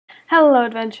Hello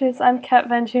Adventures, I'm Cat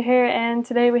Venture here, and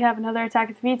today we have another Attack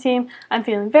of the B team. I'm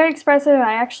feeling very expressive.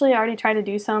 I actually already tried to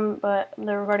do some, but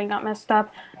the recording got messed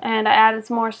up, and I added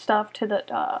some more stuff to the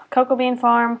cocoa bean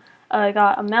farm. I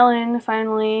got a melon,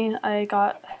 finally. I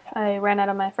ran out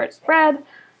of my first bread,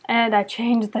 and I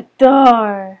changed the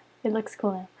door. It looks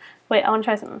cool now. Wait, I want to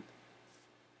try something.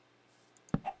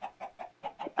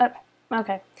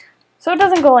 Okay. So it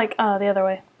doesn't go like the other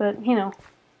way, but you know,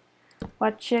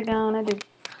 what you gonna do?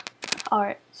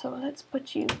 Alright, so let's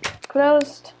put you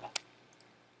closed.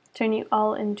 Turn you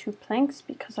all into planks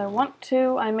because I want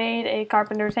to. I made a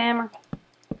carpenter's hammer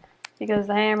because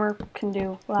the hammer can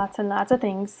do lots and lots of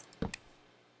things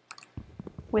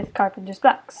with carpenter's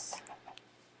blocks.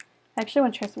 I actually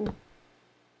want to try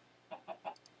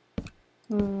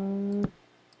some.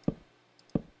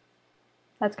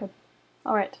 That's good.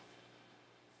 Alright.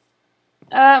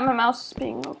 My mouse is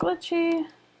being a little glitchy.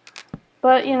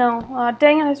 But, you know,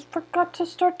 dang it, I forgot to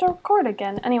start to record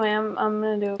again. Anyway, I'm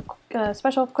going to do a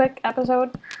special quick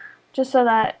episode just so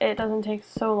that it doesn't take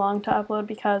so long to upload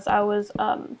because I went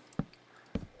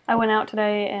out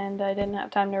today and I didn't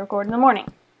have time to record in the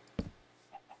morning.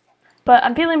 But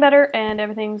I'm feeling better and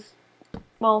everything's,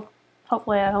 well,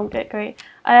 hopefully I don't get great.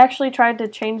 I actually tried to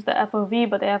change the FOV,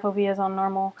 but the FOV is on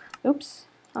normal. Oops,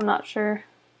 I'm not sure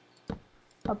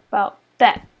about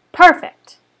that.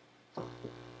 Perfect!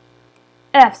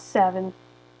 F7.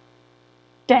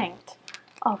 Dang it.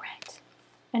 Alright.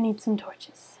 I need some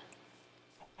torches.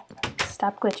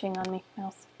 Stop glitching on me,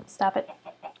 mouse. Stop it.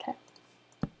 Okay.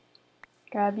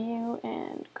 Grab you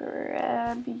and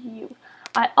grab you.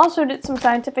 I also did some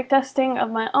scientific testing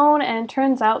of my own, and it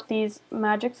turns out these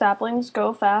magic saplings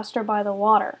go faster by the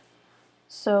water.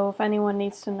 So if anyone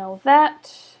needs to know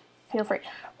that, feel free.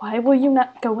 Why will you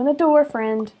not go in the door,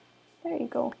 friend? There you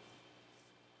go.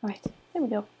 Alright, there we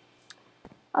go.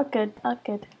 Oh good, oh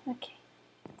good. Okay.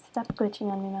 Stop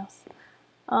glitching on me, mouse.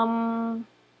 I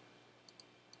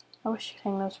wish you could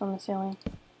hang those from the ceiling.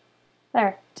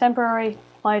 There. Temporary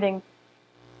lighting.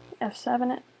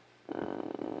 F7 it.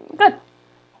 Good.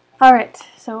 Alright,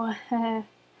 so a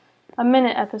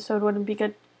minute episode wouldn't be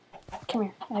good. Come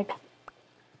here, egg.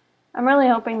 I'm really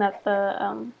hoping that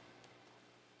the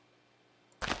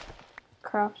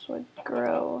crops would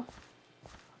grow.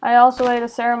 I also ate a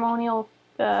ceremonial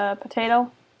potato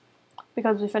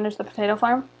because we finished the potato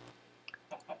farm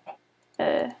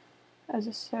as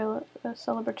a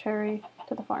celebratory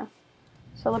to the farm.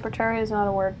 Celebratory is not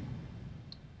a word.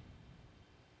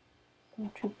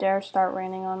 Don't you dare start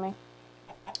raining on me.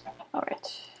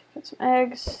 Alright, get some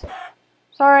eggs.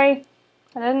 Sorry,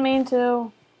 I didn't mean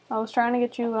to. I was trying to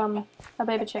get you a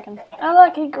baby chicken. Oh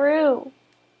look, he grew!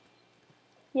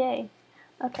 Yay.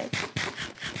 Okay.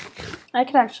 I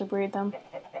could actually breed them.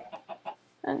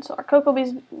 And so our cocoa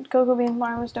bean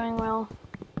farm is doing well.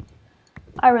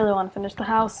 I really want to finish the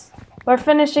house. We're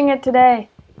finishing it today.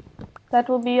 That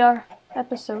will be our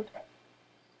episode.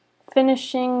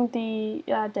 Finishing the...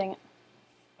 dang it.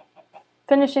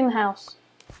 Finishing the house.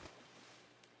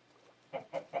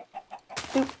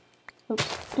 Doop. Oops.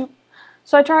 Doop.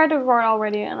 So I tried to record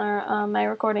already and my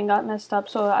recording got messed up,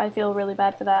 so I feel really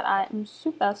bad for that. I am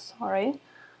super sorry.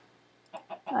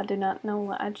 I do not know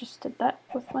why I just did that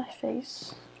with my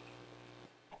face.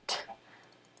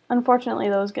 Unfortunately,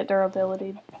 those get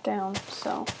durability down,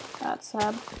 so that's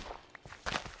sad.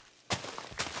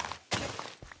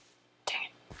 Dang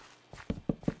it.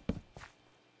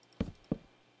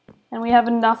 And we have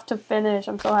enough to finish.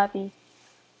 I'm so happy.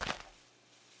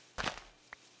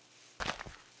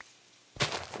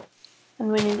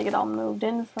 And we need to get all moved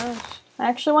in first. I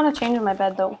actually want to change my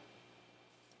bed, though.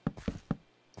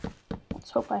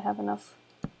 Let's hope I have enough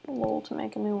wool to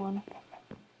make a new one.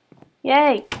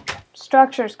 Yay!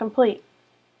 Structure's complete.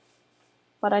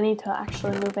 But I need to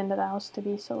actually move into the house to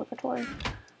be celebratory.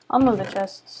 I'll move the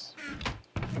chests,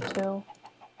 too.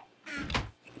 Let's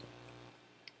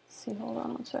see, hold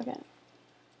on 1 second.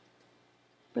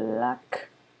 Block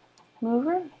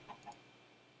mover?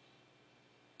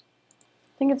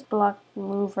 I think it's block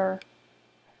mover.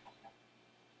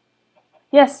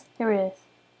 Yes, here it is.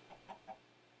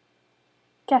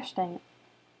 Gosh dang it.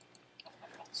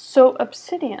 So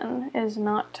obsidian is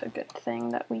not a good thing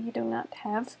that we do not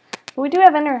have. But we do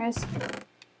have ender-eyes.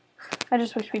 I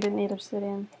just wish we didn't need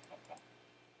obsidian.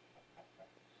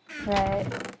 Right.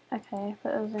 Okay,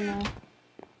 put those in there.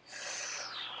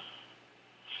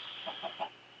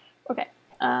 Okay.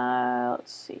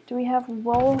 Let's see. Do we have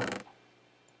wool?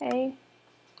 A?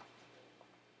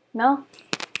 No?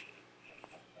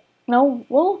 No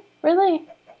wool? Really?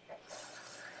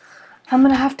 I'm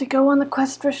gonna have to go on the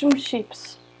quest for some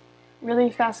sheeps. Really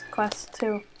fast quest,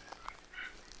 too.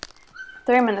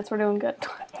 3 minutes, we're doing good.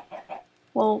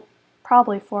 Well,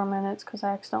 probably 4 minutes because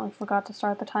I accidentally forgot to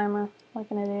start the timer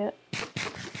like an idiot.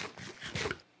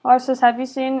 Horses, have you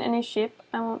seen any sheep?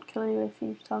 I won't kill you if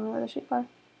you tell me where the sheep are.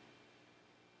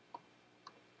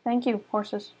 Thank you,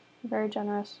 horses. You're very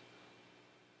generous.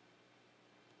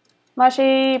 My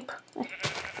sheep!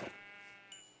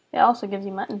 It also gives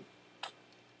you mutton.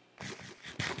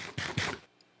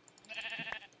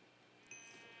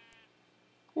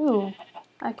 Ooh,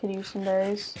 I could use some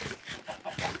berries.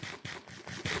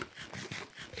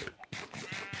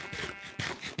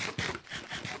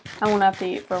 I won't have to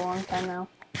eat for a long time now.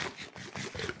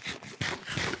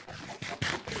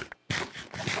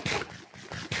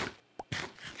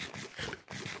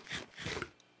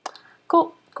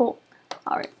 Cool, cool.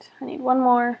 Alright, I need one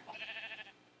more.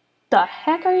 The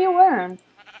heck are you wearing?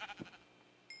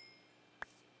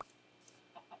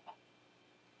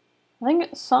 I think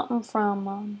it's something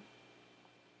from,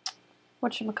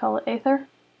 whatchamacallit, Aether.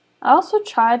 I also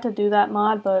tried to do that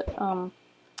mod, but,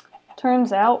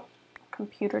 turns out,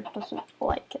 computer doesn't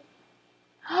like it.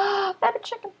 Rabbit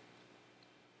chicken!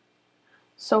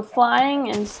 So flying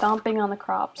and stomping on the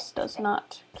crops does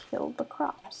not kill the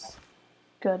crops.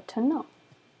 Good to know.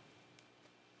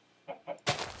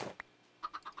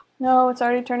 No, it's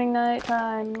already turning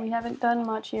nighttime. We haven't done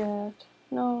much yet.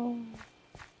 No.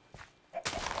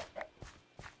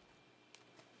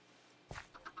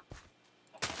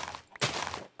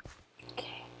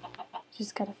 Okay.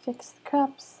 Just gotta fix the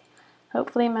crops.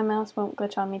 Hopefully my mouse won't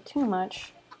glitch on me too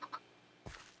much.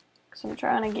 Because I'm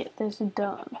trying to get this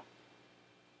done.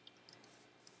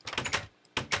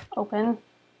 Open.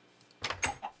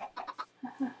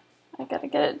 I gotta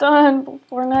get it done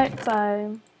before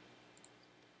nighttime.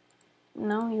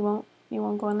 No, you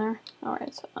won't go in there?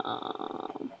 Alright,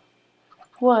 so,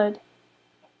 wood.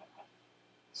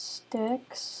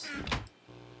 Sticks.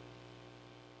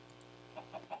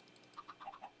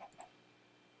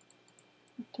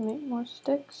 To make more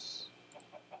sticks.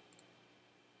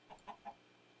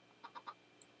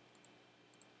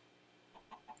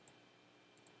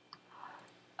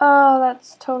 Oh,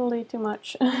 that's totally too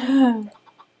much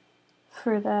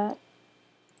for that.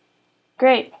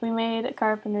 Great, we made a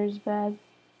carpenter's bed.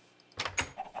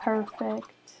 Perfect.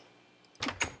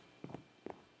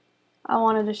 I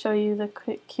wanted to show you the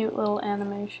cute little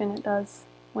animation it does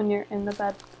when you're in the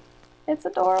bed. It's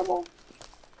adorable.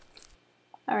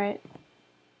 Alright.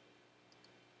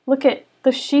 Look at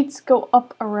the sheets go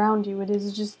up around you. It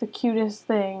is just the cutest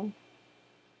thing.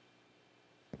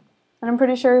 And I'm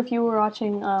pretty sure if you were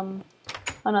watching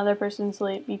another person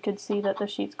sleep, you could see that the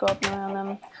sheets go up and around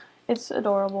them. It's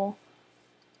adorable.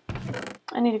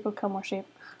 I need to go kill more sheep.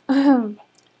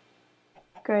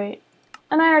 Great.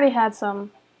 And I already had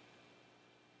some.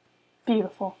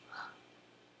 Beautiful.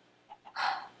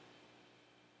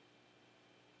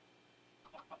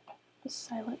 The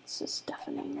silence is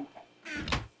deafening.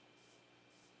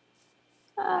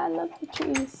 I love the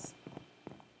trees.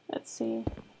 Let's see.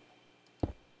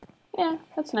 Yeah,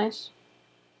 that's nice.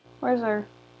 Where's our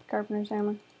carpenter's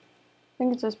hammer? I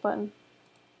think it's this button.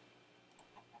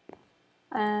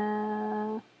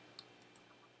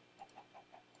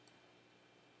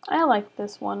 I like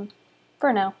this one.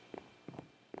 For now.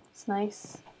 It's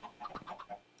nice.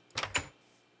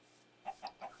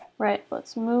 Right,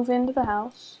 let's move into the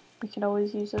house. We could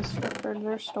always use this for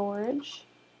further storage.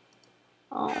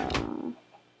 I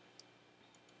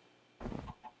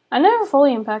never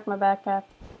fully unpacked my backpack.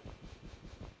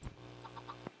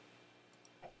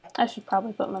 I should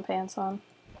probably put my pants on.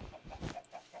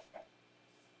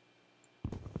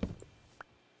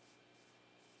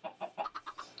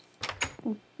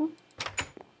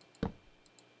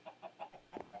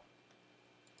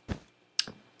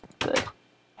 Good.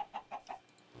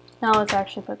 Now let's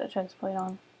actually put the chest plate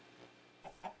on.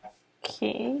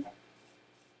 Okay.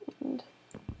 And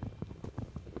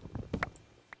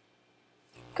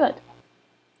good.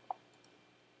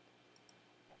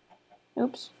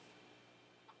 Oops.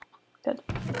 Good.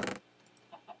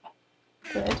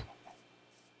 Good.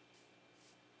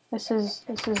 This is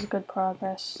good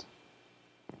progress.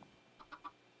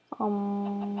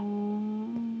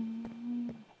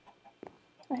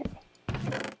 Right.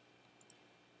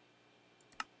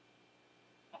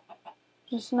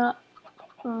 Just not.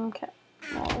 Okay.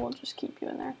 Well, we'll just keep you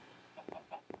in there.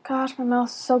 Gosh, my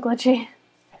mouse is so glitchy.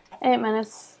 8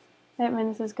 minutes. 8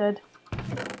 minutes is good.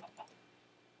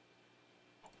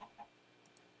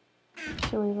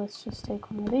 Actually, let's just take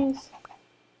one of these.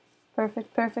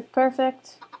 Perfect, perfect,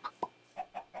 perfect.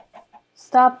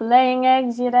 Stop laying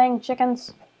eggs, you dang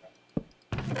chickens.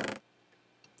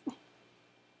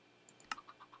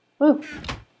 Woo.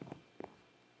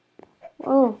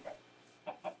 Oh.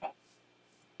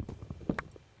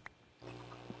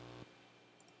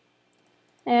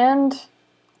 And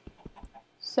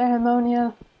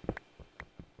ceremonial.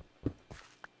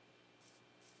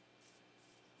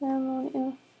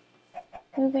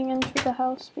 Moving into the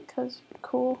house because you're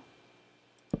cool.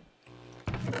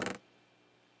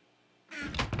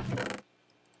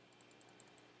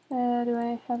 Do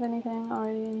I have anything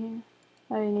already in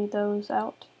here? I need those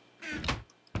out.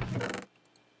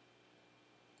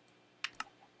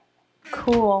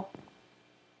 Cool.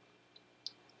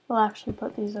 We'll actually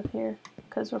put these up here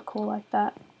because we're cool like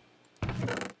that.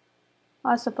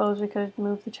 I suppose we could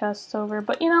move the chests over,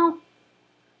 but you know,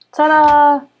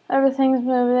 ta-da! Everything's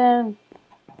moved in.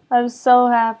 I'm so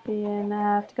happy and I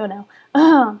have to go now.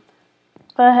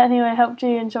 But anyway, I hope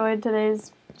you enjoyed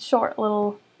today's short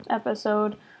little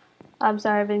episode. I'm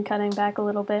sorry I've been cutting back a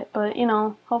little bit, but you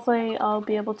know, hopefully I'll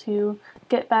be able to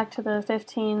get back to the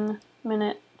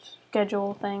 15-minute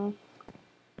schedule thing.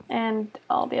 And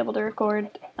I'll be able to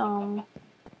record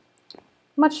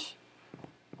much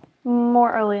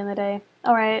more early in the day.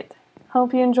 Alright,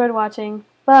 hope you enjoyed watching.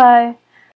 Bye!